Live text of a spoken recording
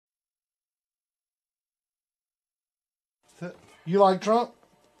You like Trump?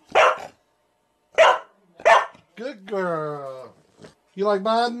 Good girl. You like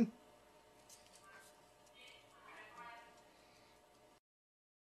Biden?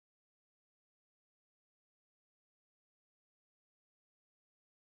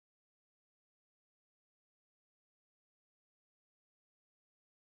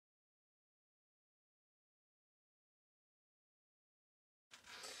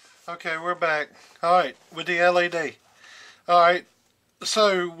 Okay, we're back. Alright, with the LED. Alright,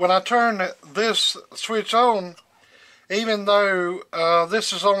 so when I turn this switch on, even though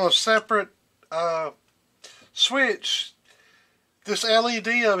this is on a separate switch, this LED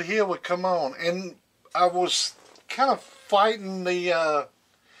over here would come on. And I was kind of fighting the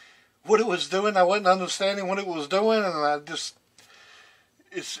what it was doing. I wasn't understanding what it was doing, and I just,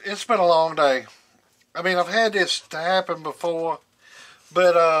 it's been a long day. I mean, I've had this to happen before,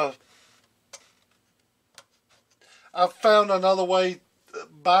 but I found another way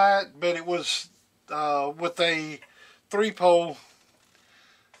by it, but it was with a 3-pole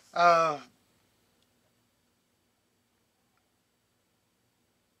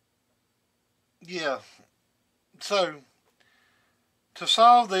yeah. So to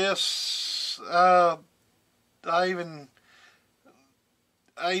solve this, I even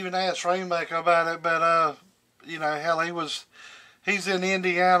asked Rainmaker about it, but you know, hell, he's in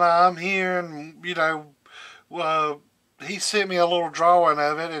Indiana, I'm here, and you know, he sent me a little drawing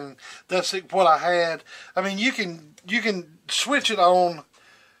of it, and that's what I had. I mean, you can switch it on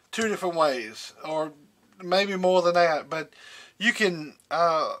 2 different ways, or maybe more than that, but you can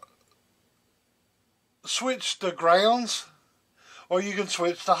switch the grounds, or you can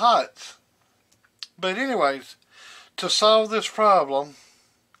switch the heights. But anyways, to solve this problem,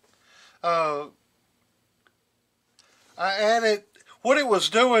 I added, what it was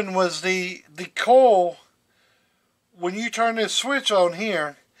doing was the coil, when you turn this switch on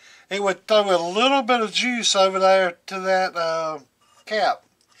here, it would throw a little bit of juice over there to that cap.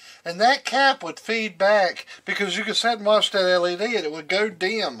 And that cap would feed back, because you could set and watch that LED and it would go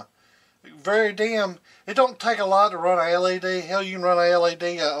dim. Very dim. It don't take a lot to run a LED. Hell, you can run a LED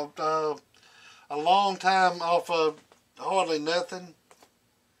a long time off of hardly nothing.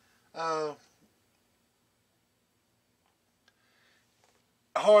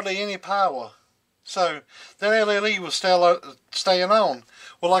 Hardly any power. So that LED was still staying on.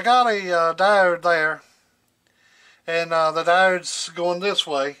 Well, I got a diode there, and the diode's going this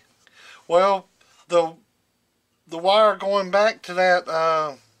way. Well, the wire going back to that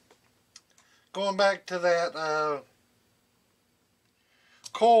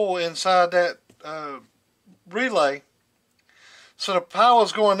coil inside that relay. So the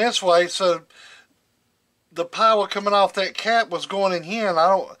power's going this way, so the power coming off that cap was going in here, and I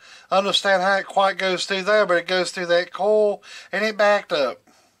don't understand how it quite goes through there, but it goes through that coil, and it backed up.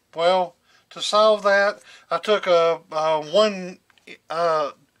 Well, to solve that, I took a one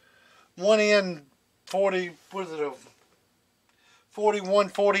N 40, what is it, a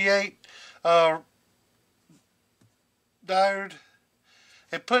 4148 diode,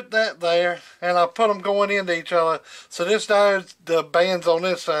 and put that there, and I put them going into each other. So this diode, the band's on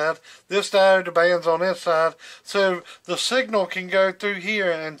this side, this diode, the band's on this side, so the signal can go through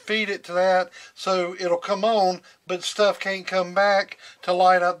here and feed it to that, so it'll come on, but stuff can't come back to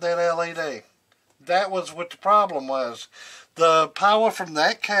light up that LED. That was what the problem was. The power from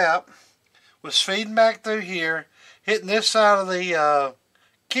that cap was feeding back through here, hitting this side of the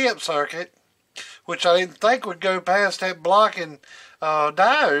KIP circuit, which I didn't think would go past that blocking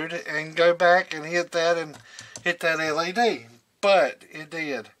diode and go back and hit that LED, but it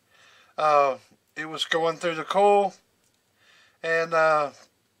did. It was going through the coil and of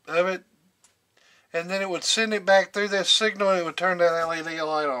it, and then it would send it back through this signal, and it would turn that LED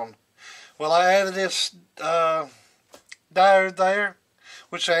light on. Well, I added this diode there,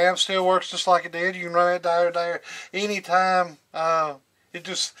 which the amp still works just like it did. You can run that diode there anytime. It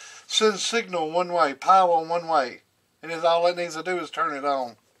just sends signal one way, power one way. And all it needs to do is turn it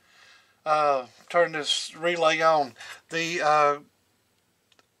on. Turn this relay on. The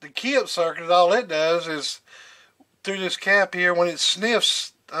KIP circuit, all it does is, through this cap here, when it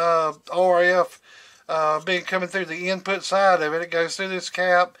sniffs RF being coming through the input side of it, it goes through this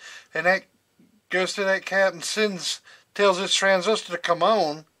cap, and that goes through that cap and tells this transistor to come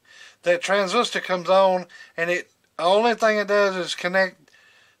on. That transistor comes on, and the only thing it does is connect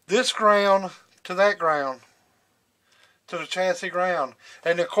this ground to that ground, to the chassis ground.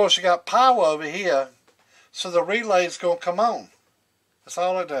 And of course you got power over here, so the relay's going to come on. That's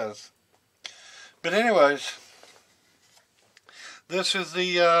all it does. But anyways, this is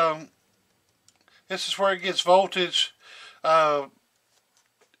where it gets voltage uh,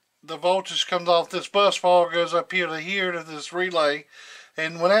 the voltage comes off this bus bar, goes up here to this relay,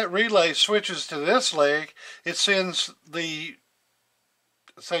 and when that relay switches to this leg, it sends the,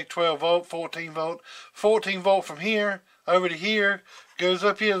 say, 12 volt, 14 volt from here over to here, goes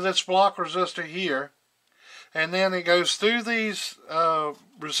up here to this block resistor here, and then it goes through these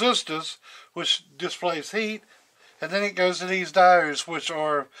resistors, which displays heat, and then it goes to these diodes, which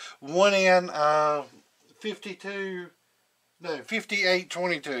are 1N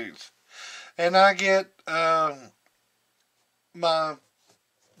 5822s, and I get my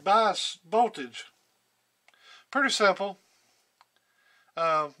bias voltage. Pretty simple.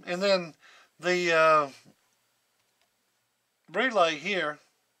 And then the relay here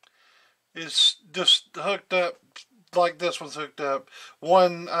is just hooked up like this one's hooked up.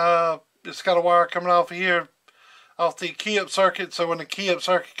 One, it's got a wire coming off here, off the key-up circuit, so when the key-up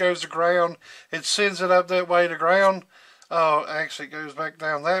circuit goes to ground, it sends it up that way to ground. Actually, it goes back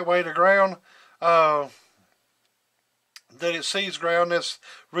down that way to ground. Then it sees ground. This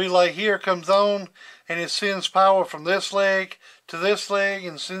relay here comes on, and it sends power from this leg to this leg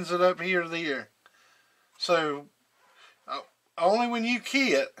and sends it up here to there. So, only when you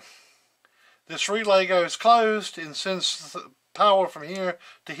key it, this relay goes closed and sends power from here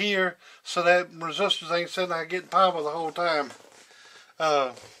to here, so that resistors ain't sitting there getting power the whole time.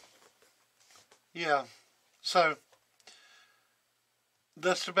 Yeah, so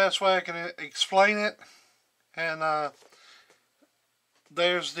that's the best way I can explain it. And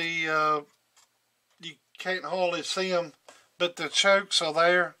there's the, you can't hardly see them, but the chokes are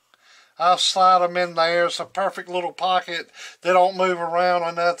there. I'll slide them in there. It's a perfect little pocket. They don't move around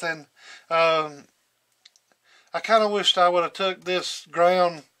or nothing. I kind of wished I would have took this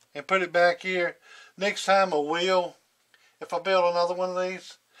ground and put it back here. Next time I will, if I build another one of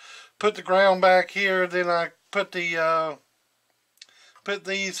these. Put the ground back here, then I put the put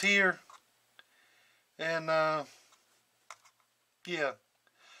these here, and yeah.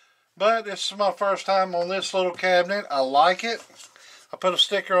 But this is my first time on this little cabinet. I like it. I put a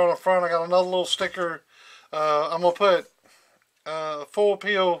sticker on the front. I got another little sticker. I'm gonna put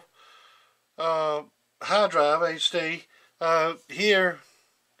 4-pill high drive HD here,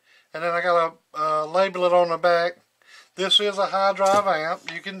 and then I gotta label it on the back. This is a high drive amp.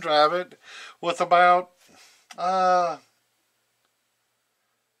 You can drive it with about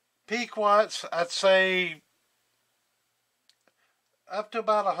peak watts, I'd say up to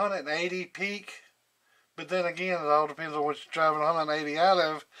about 180 peak, but then again it all depends on what you're driving 180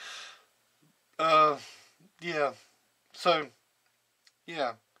 out of. Yeah, so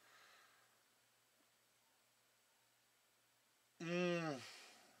yeah.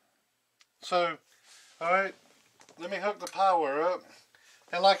 So, alright, let me hook the power up.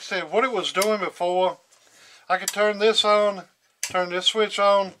 And like I said, what it was doing before, I could turn this on, turn this switch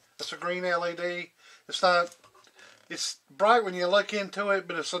on. It's a green LED. It's not, it's bright when you look into it,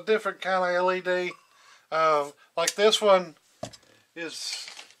 but it's a different kind of LED. Like this one is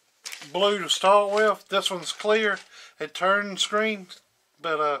blue to start with. This one's clear. It turns green.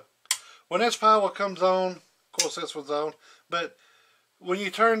 But when this power comes on, of course this one's on, but when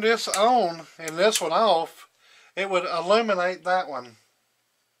you turn this on and this one off, it would illuminate that one.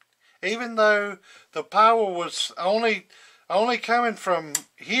 Even though the power was only coming from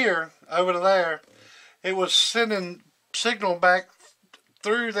here over to there, it was sending signal back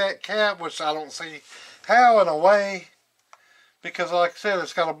through that cap, which I don't see how in a way, because like I said,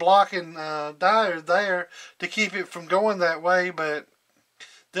 it's got a blocking diode there to keep it from going that way. But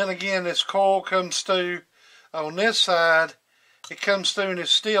then again, this coil comes through on this side, it comes through and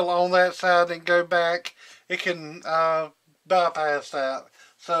it's still on that side and go back. It can bypass that.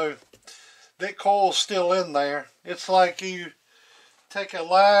 So that coil's still in there. It's like you take a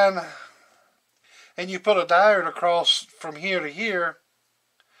line and you put a diode across from here to here.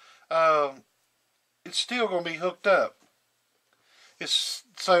 It's still going to be hooked up.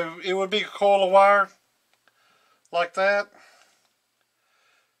 So it would be a coil of wire like that.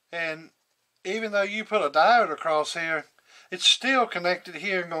 And even though you put a diode across here, it's still connected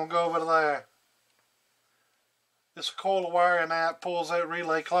here and going to go over to there. It's a coil of wire, and that pulls that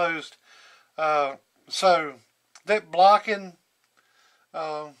relay closed. So that blocking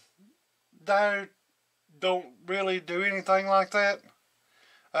diode don't really do anything like that.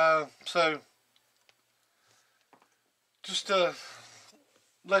 So just to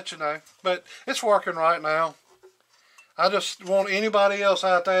let you know, but it's working right now. I just want anybody else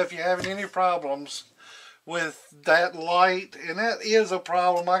out there, if you're having any problems with that light, and that is a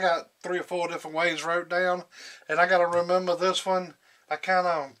problem. I got 3 or 4 different ways wrote down, and I got to remember this one. I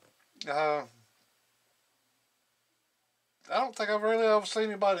kind of I don't think I've really ever seen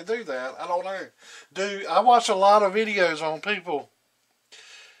anybody do that. I don't know. I watch a lot of videos on people,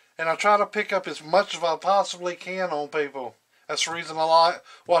 and I try to pick up as much as I possibly can on people. That's the reason I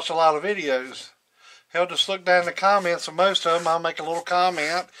watch a lot of videos. Hell, just look down in the comments, and most of them I'll make a little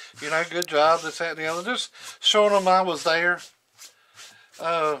comment, you know, good job, this, that, and the other, just showing them I was there.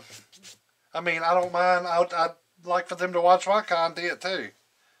 I mean, I don't mind. I'd like for them to watch my content too.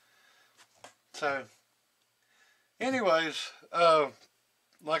 So, anyways, like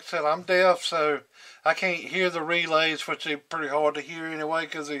I said, I'm deaf, so I can't hear the relays, which are pretty hard to hear anyway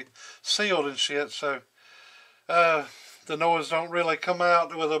because they're sealed and shit. So, the noise don't really come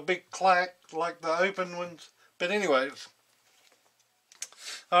out with a big clack like the open ones. But anyways,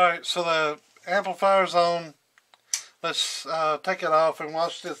 alright, so the amplifier's on. Let's take it off and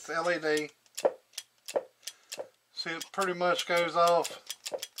watch this LED. See, it pretty much goes off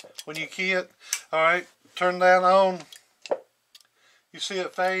when you key it. Alright, turn that on. You see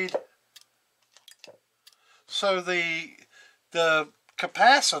it fade. So the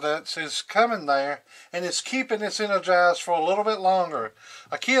capacitance is coming there, and it's keeping this energized for a little bit longer.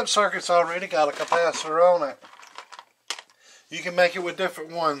 A key-up circuit's already got a capacitor on it. You can make it with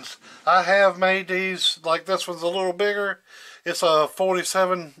different ones. I have made these, like this one's a little bigger. It's a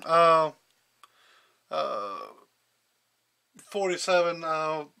 47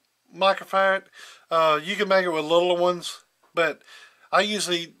 microfarad. You can make it with little ones, but I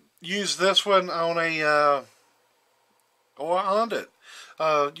usually use this one on a or on it.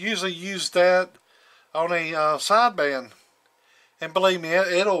 Usually use that on a sideband, and believe me,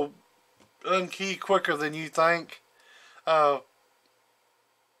 it'll unkey quicker than you think.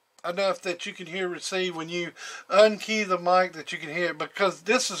 Enough that you can hear receive when you unkey the mic, that you can hear it, because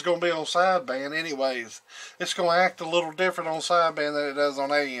this is going to be on sideband anyways. It's going to act a little different on sideband than it does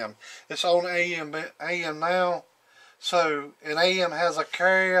on AM. It's on AM now, so an AM has a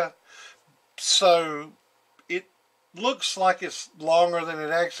carrier, so it looks like it's longer than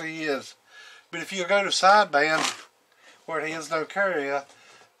it actually is. But if you go to sideband where it has no carrier,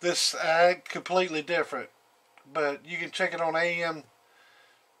 this act completely different. But you can check it on AM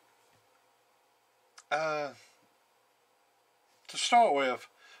to start with.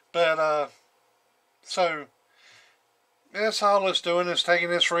 But so that's all it's doing, is taking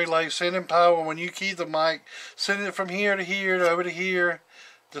this relay, sending power when you key the mic, sending it from here to here to over to here.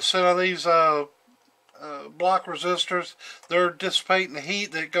 The center of these block resistors, they're dissipating the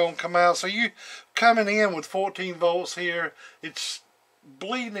heat that's going to come out. So you coming in with 14 volts here, it's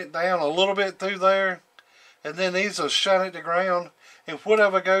bleeding it down a little bit through there, and then these will shut it to ground, and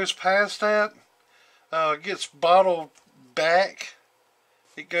whatever goes past that gets bottled back.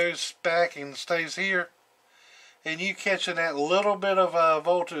 It goes back and stays here, and you catching that little bit of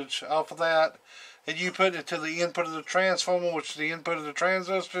voltage off of that, and you put it to the input of the transformer, which is the input of the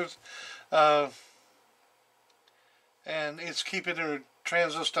transistors, and it's keeping the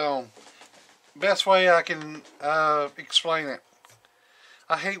transistor on. Best way I can explain it.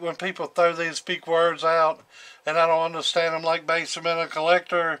 I hate when people throw these big words out and I don't understand them, like base emitter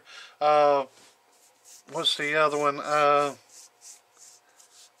collector. What's the other one?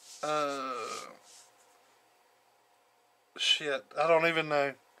 Shit, I don't even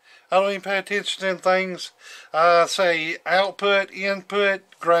know. I don't even pay attention to them things. I say output,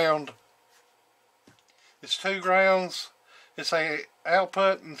 input, ground. It's two grounds. It's a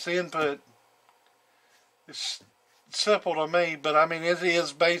output and it's input. It's simple to me, but I mean it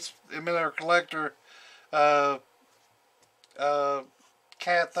is base emitter collector,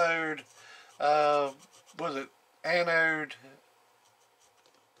 cathode, what is it, anode,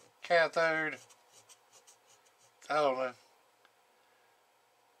 cathode, I don't know.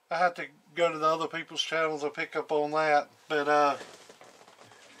 I have to go to the other people's channels to pick up on that, but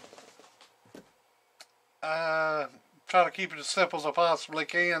I try to keep it as simple as I possibly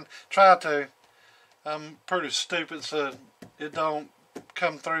can. Try to. I'm pretty stupid, so it don't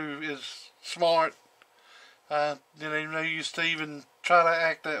come through as smart. I didn't even know you used to even try to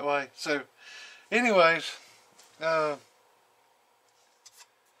act that way. So, anyways,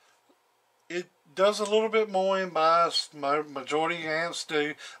 it does a little bit more in bias. Majority of amps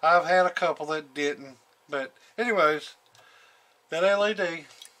do. I've had a couple that didn't. But, anyways, that LED.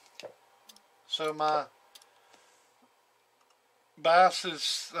 So my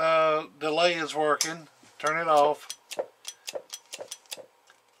bias delay is working. Turn it off.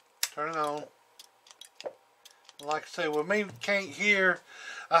 Turn it on. Like I said, when me can't hear,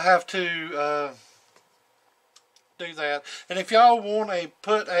 I have to do that. And if y'all want to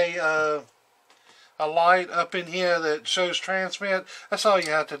put a light up in here that shows transmit, that's all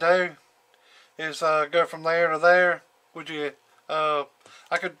you have to do. Is go from there to there. would you, I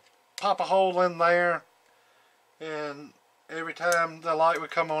could pop a hole in there, and every time the light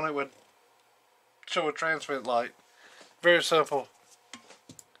would come on, it would show a transmit light. Very simple.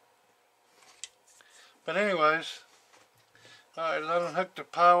 But anyways, alright, I unhooked the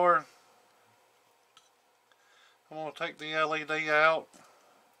power. I'm going to take the LED out.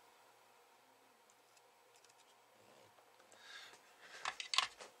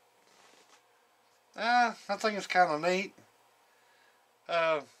 I think it's kind of neat.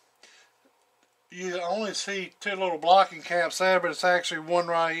 You only see two little blocking caps there, but it's actually one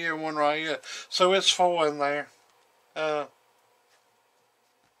right here and one right here. So it's four in there. I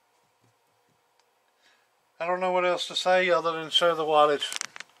don't know what else to say other than show the wattage.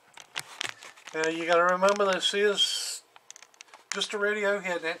 You got to remember this is just a radio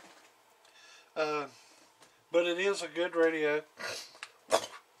hitting it. But it is a good radio.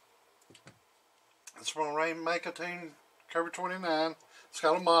 It's from Rainmaker Tune Cobra 29. It's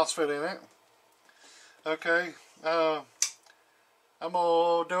got a MOSFET in it. Okay, I'm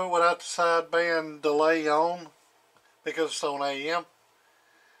going to do it without the sideband delay on because it's on AM.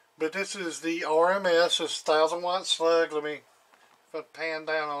 But this is the RMS, it's 1000 watt slug. Let me pan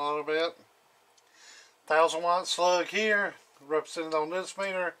down a little bit. 1000 watt slug here, represented on this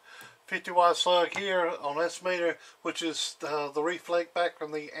meter. 50 watt slug here on this meter, which is the reflect back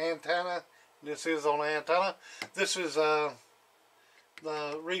from the antenna. This is on the antenna. This is the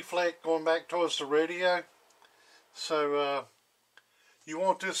reflect going back towards the radio. So you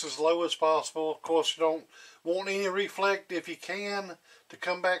want this as low as possible. Of course, you don't want any reflect if you can to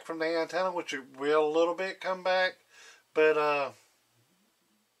come back from the antenna, which it will a little bit come back. But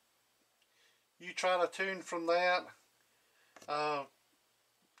you try to tune from that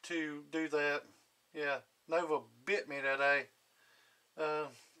to do that. Yeah, Nova bit me today.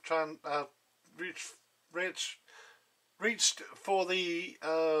 Trying reached for the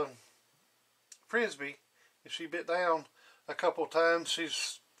frisbee, and she bit down a couple times.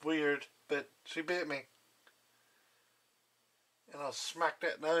 She's weird, but she bit me, and I smacked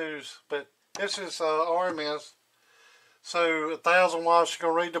that nose. But this is RMS. So 1000 watts, you're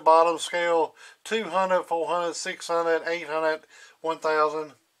going to read the bottom scale: 200, 400, 600, 800,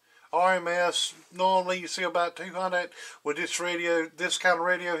 1000. RMS, normally you see about 200. With this radio, this kind of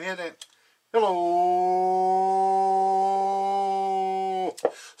radio hitting it. Hello.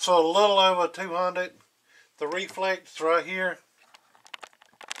 So a little over 200. The reflect's right here.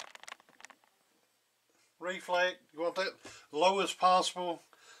 Reflect, you want that low as possible.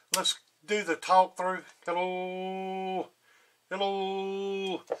 Let's do the talk through. Hello.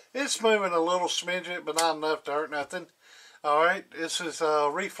 Hello. It's moving a little smidget, but not enough to hurt nothing. Alright, this is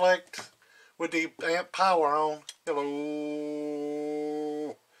reflect with the amp power on.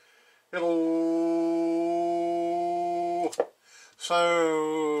 Hello. Hello.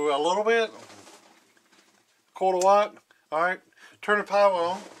 So a little bit. Quarter watt. Alright, turn the power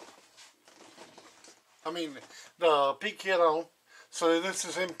on. I mean the peak kit on. So this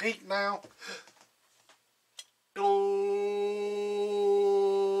is in peak now. Hello.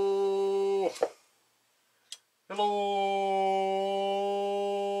 Hello.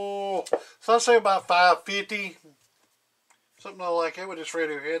 So I'd say about 550. Something like that with this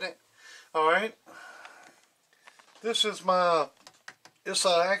radio hitting it. Alright. This is my, it's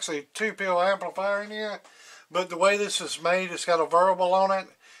actually 2-pill amplifier in here. But the way this is made, it's got a variable on it.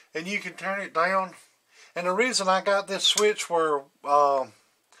 And you can turn it down. And the reason I got this switch where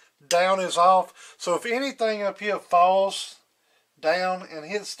down is off. So if anything up here falls down and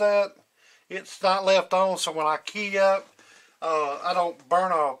hits that, it's not left on. So when I key up, I don't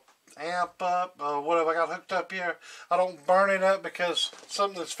burn a amp up, whatever I got hooked up here. I don't burn it up because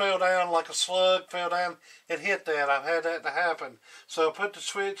something that's fell down, like a slug fell down and hit that. I've had that to happen. So I put the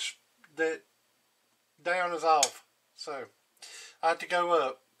switch that down is off. So I have to go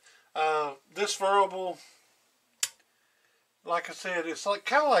up. This variable, like I said, it's like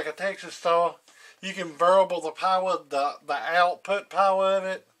kind of like a Texas Star. You can variable the power, the output power of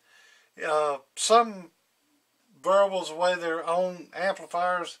it. Some variables away their own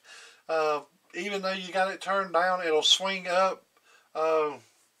amplifiers. Even though you got it turned down, it'll swing up, and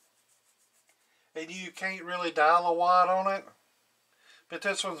you can't really dial a watt on it. But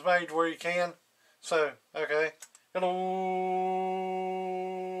this one's made where you can. So okay. Hello.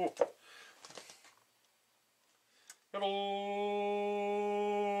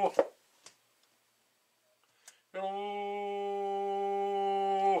 Hello. Hello.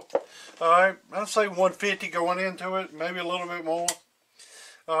 Alright, I'd say 150 going into it, maybe a little bit more.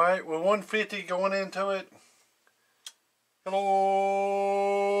 Alright, with 150 going into it. Hello.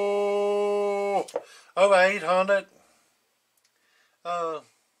 Over 800. Yeah,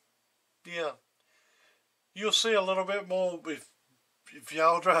 you'll see a little bit more if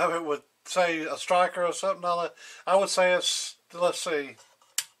y'all drive it with, say, a striker or something like that. I would say it's, let's see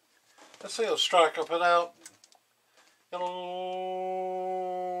a striker put out. Hello,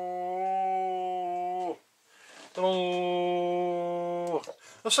 hello.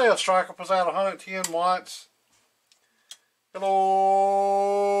 Let's say a striker puts out 110 watts.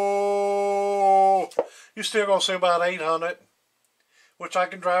 Hello. You're still gonna see about 800, which I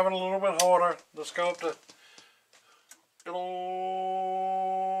can drive it a little bit harder. Let's go up to hello.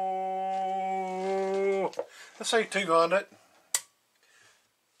 Let's say 200.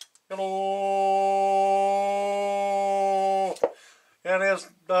 Hello. Yeah, it is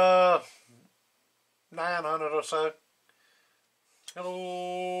 900 or so.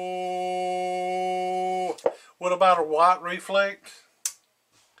 Hello. What about a watt reflect?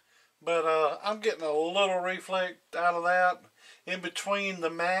 But I'm getting a little reflect out of that. In between the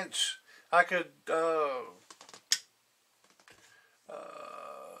match, I could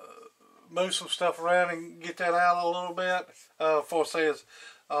move some stuff around and get that out a little bit. For say it's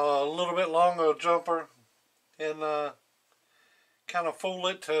a little bit longer jumper, and kind of fool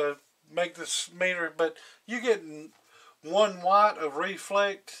it to make this meter. But you get 1 watt of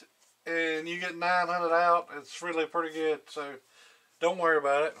reflect and you get 900 out. It's really pretty good. So don't worry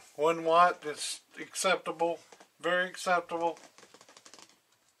about it. 1 watt is acceptable, very acceptable.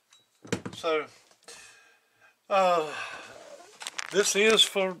 So this is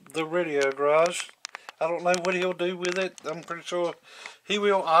for the Radio Garage. I don't know what he'll do with it. I'm pretty sure he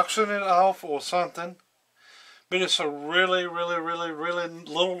will auction it off or something. But it's a really, really, really, really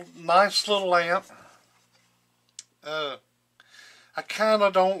nice little lamp. I kind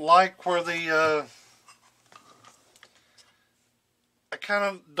of don't like where the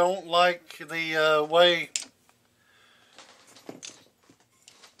way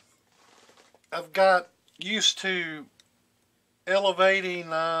I've got used to elevating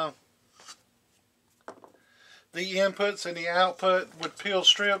the inputs and the output with peel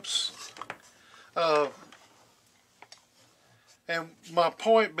strips. And my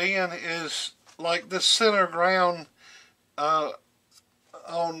point being is, like this center ground on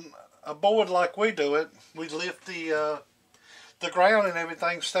a board like we do it, we lift the ground and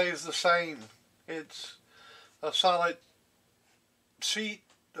everything stays the same. It's a solid sheet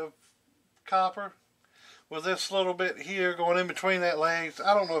of copper with this little bit here going in between that legs.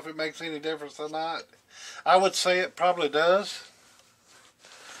 I don't know if it makes any difference or not. I would say it probably does.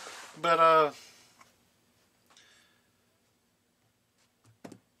 But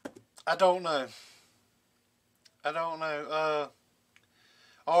I don't know.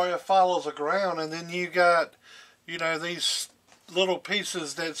 Or it follows the ground, and then you got, you know, these little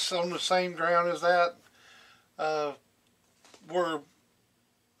pieces that's on the same ground as that, where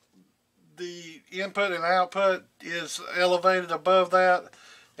the input and output is elevated above that,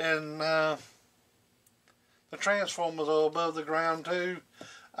 and the transformers are above the ground too.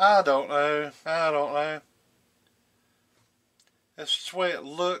 I don't know. That's the way it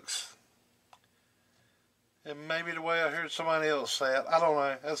looks. And maybe the way I heard somebody else say it. I don't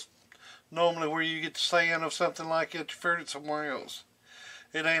know. That's normally where you get the saying of something like it. You heard it somewhere else.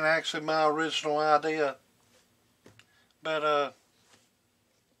 It ain't actually my original idea. But,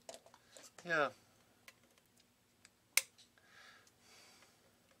 yeah.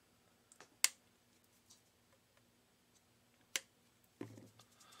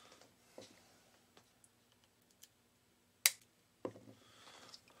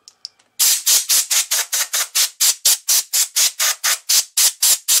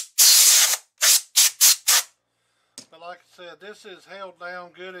 Like I said, this is held down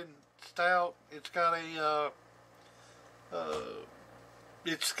good and stout. It's got a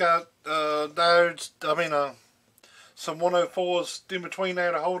diodes, some 104s in between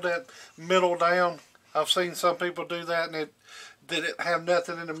there to hold that middle down. I've seen some people do that, and it didn't have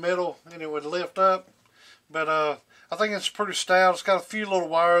nothing in the middle and it would lift up. But I think it's pretty stout. It's got a few little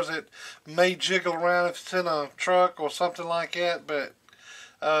wires that may jiggle around if it's in a truck or something like that, but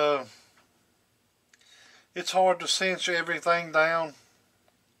it's hard to censor everything down.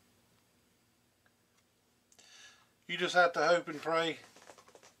 You just have to hope and pray.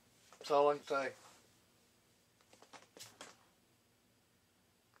 That's all I can say.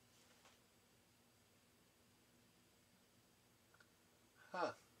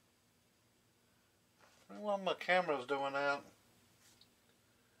 Huh. I don't know why my camera's doing that.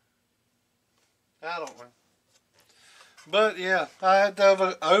 I don't know. But yeah, I had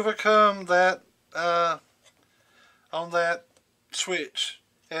to overcome that on that switch.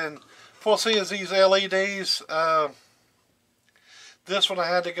 And for see is these LEDs, This one I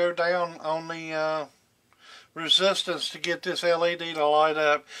had to go down on the resistance to get this LED to light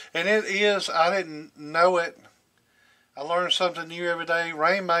up. And it is, I didn't know it. I learned something new every day.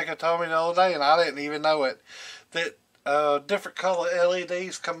 Rainmaker told me the other day, and I didn't even know it, that different color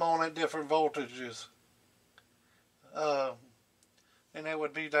LEDs come on at different voltages. And that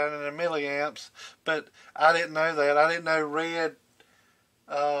would be down in the milliamps. But I didn't know that. I didn't know red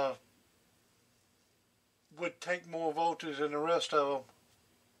would take more voltage than the rest of them.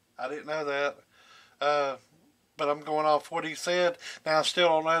 I didn't know that. But I'm going off what he said. Now I still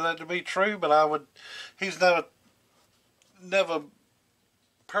don't know that to be true, but he's never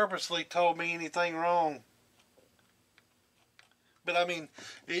purposely told me anything wrong. But I mean,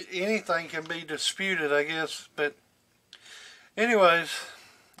 anything can be disputed, I guess. But anyways,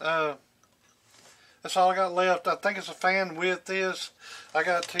 that's all I got left. I think it's a fan with this. I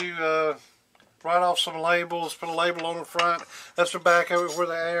got to write off some labels, put a label on the front. That's the back of it where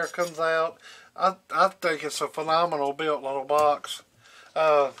the air comes out. I think it's a phenomenal built little box.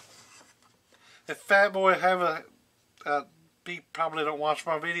 If Fat Boy he probably don't watch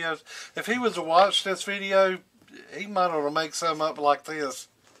my videos. If he was to watch this video, he might want to make some up like this.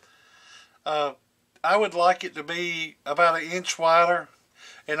 I would like it to be about 1 inch wider,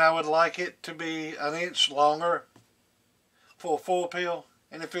 and I would like it to be 1 inch longer for a 4-pill.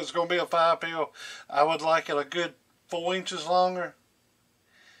 And if it's going to be a 5-pill, I would like it a good 4 inches longer,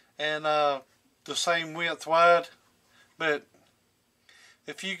 and the same width wide. But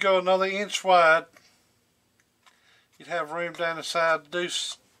if you go another inch wide, you'd have room down the side to do a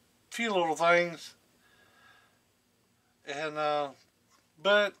few little things. And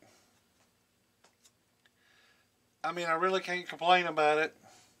but I mean, I really can't complain about it.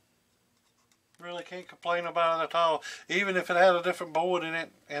 Really can't complain about it at all. Even if it had a different board in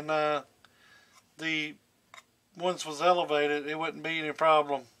it and the ones was elevated, it wouldn't be any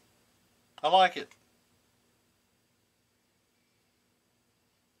problem. I like it.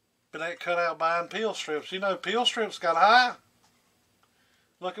 But that cut out buying peel strips. You know, peel strips got high.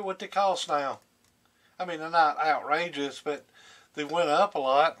 Look at what they cost now. I mean, they're not outrageous, but they went up a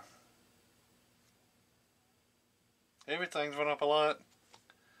lot. Everything's went up a lot.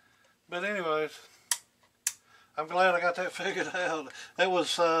 But anyways, I'm glad I got that figured out. That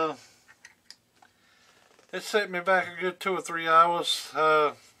was, it set me back a good 2 or 3 hours.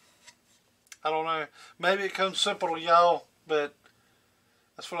 I don't know. Maybe it comes simple to y'all, but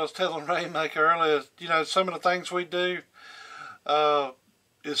that's what I was telling Rainmaker earlier. You know, some of the things we do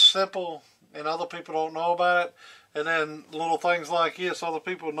is simple, and other people don't know about it. And then little things like this, other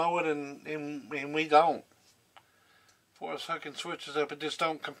people know it, and we don't. For us hooking switches up, it just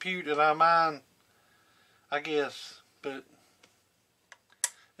don't compute in our mind, I guess. But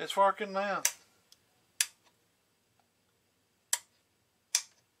it's working now.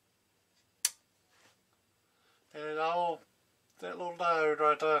 And it all, that little diode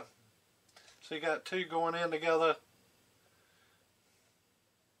right there. So you got 2 going in together.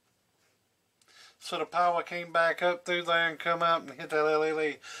 So the power came back up through there and come out and hit that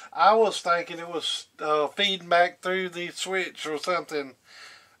LED. I was thinking it was feeding back through the switch or something.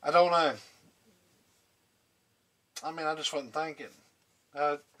 I don't know. I mean, I just wasn't thinking.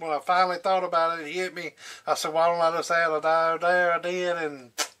 When I finally thought about it, it hit me. I said, why don't I just add a diode there? I did,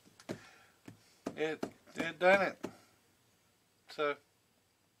 and it done it. So,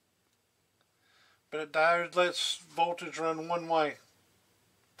 but a diode lets voltage run one way.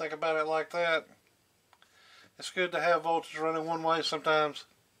 Think about it like that. It's good to have voltage running one way sometimes.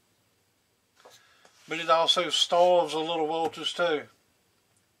 But it also stalls a little voltage too.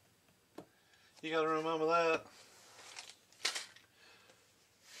 You got to remember that.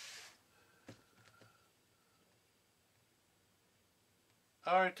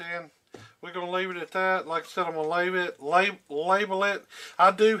 Alright then. We're going to leave it at that. Like I said, I'm going to label it.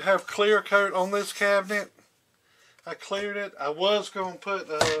 I do have clear coat on this cabinet. I cleared it. I was going to put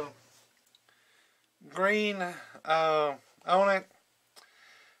green on it,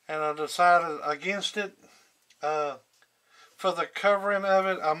 and I decided against it. For the covering of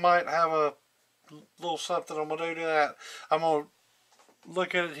it, I might have a little something I'm going to do to that. I'm going to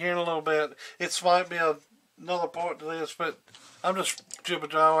look at it here in a little bit. It might be another part to this, but I'm just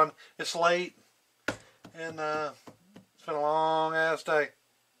jibber-jawing. It's late, and it's been a long ass day.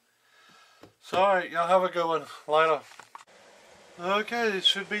 So alright, y'all have a good one. Later. Okay, this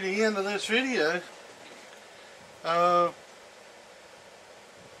should be the end of this video.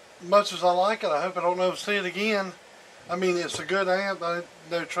 Much as I like it, I hope I don't ever see it again. I mean, it's a good amp. I had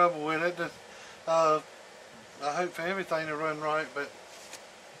no trouble with it. I hope for everything to run right, but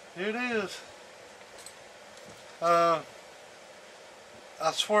here it is.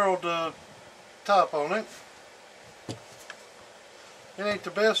 I swirled the top on it. It ain't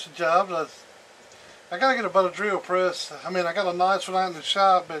the best of jobs. I gotta get a better drill press. I mean, I got a nice one out in the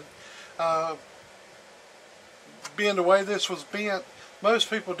shop, but being the way this was bent, most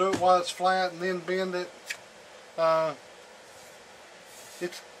people do it while it's flat and then bend it.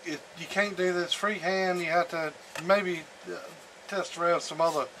 You can't do this freehand. You have to maybe test around some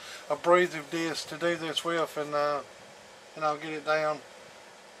other abrasive disc to do this with, and I'll get it down.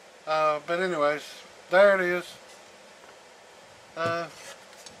 But anyways, there it is.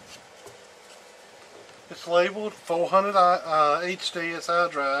 It's labeled 400 HD SI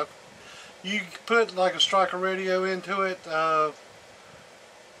drive. You can put like a Striker radio into it,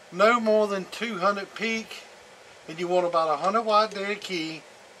 no more than 200 peak, and you want about 100 watt dead key.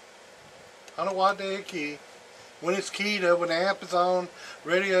 100 watt dead key. When it's keyed up, when the amp is on,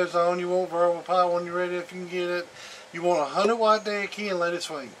 radio's on, you want variable power on your radio if you can get it. You want 100 watt dead key and let it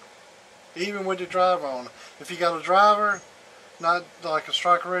swing, even with the driver on. If you got a driver, not like a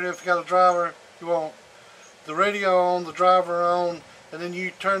Striker radio, if you got a driver, you want the radio on, the driver on, and then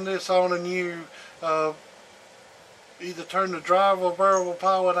you turn this on and you either turn the driver variable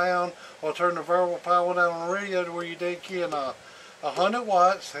power down or turn the variable power down on the radio to where you dead key in 100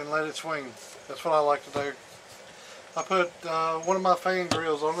 watts and let it swing. That's what I like to do. I put one of my fan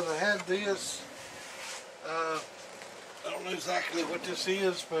grills on it. I had this. I don't know exactly what this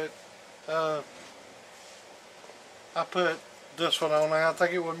is, but I put this one on there. I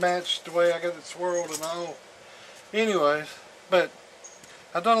think it would match the way I got it swirled and all. Anyways, but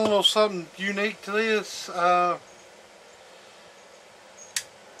I've done a little something unique to this. I'm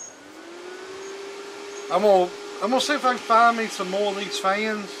gonna see if I can find me some more of these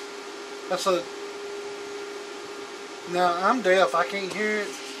fans. Now I'm deaf, I can't hear it.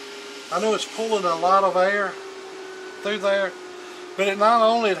 I know it's pulling a lot of air through there, but it not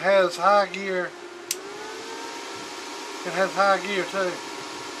only it has high gear, it has high gear too.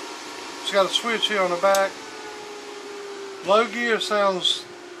 It's got a switch here on the back. Low gear sounds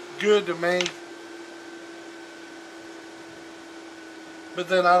good to me, but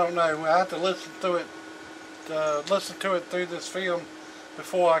then I don't know. I have to listen to it through this film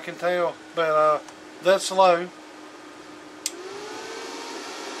before I can tell. But that's low.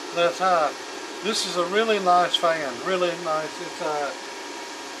 That's high. This is a really nice fan. Really nice. It's a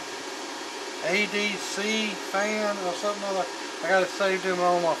ADC fan or something like that. I got it saved in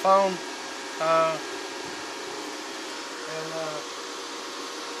on my phone.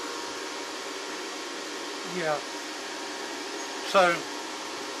 Yeah. So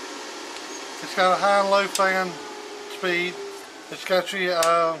it's got a high and low fan speed. It's got your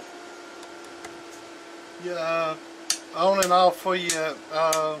on and off for you.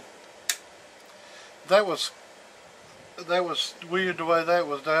 That was weird the way that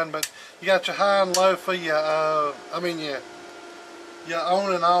was done, but you got your high and low for your your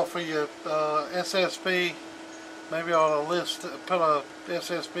on and off for your SSB. Maybe I ought to put a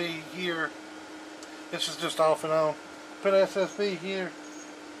SSB here. This is just off and on. Put SSB here.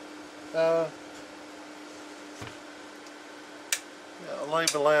 Yeah,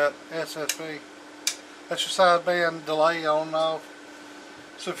 label that SSB. That's your sideband delay on and off.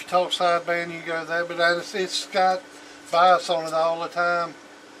 So if you talk sideband, you go there. But it's got bias on it all the time.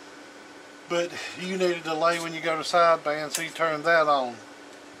 But you need a delay when you go to sideband, so you turn that on.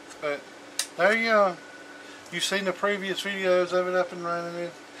 But there you go. You've seen the previous videos of it up and running.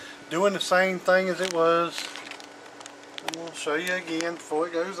 It doing the same thing as it was. And we'll show you again before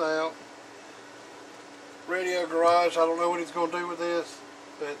it goes out. Radio Garage, I don't know what he's going to do with this,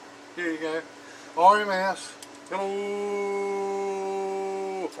 but here you go. RMS. Hello.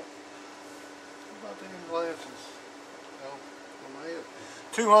 What about them glasses? Oh, on my head.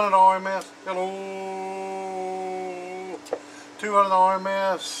 200 RMS. Hello. 200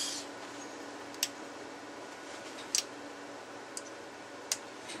 RMS.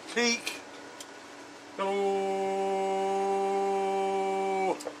 Peak. Hello.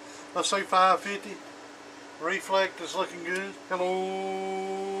 Let's say 550. Reflect is looking good.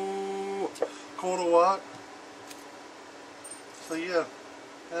 Hello. Quarter watt. So yeah.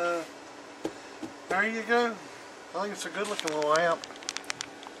 There you go. I think it's a good looking little amp.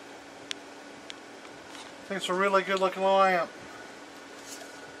 I think it's a really good looking little amp.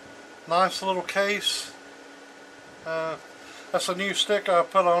 Nice little case. That's a new sticker I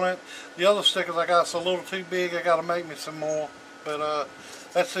put on it. The other stickers I got's a little too big. I gotta make me some more. But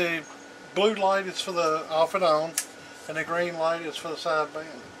that's the blue light is for the off and on, and the green light is for the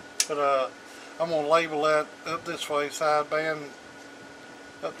sideband. But I'm gonna label that up this way, sideband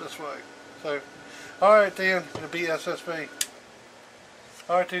up this way. So, all right then, it'll be SSB.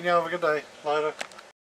 Alright then, y'all have a good day. Later.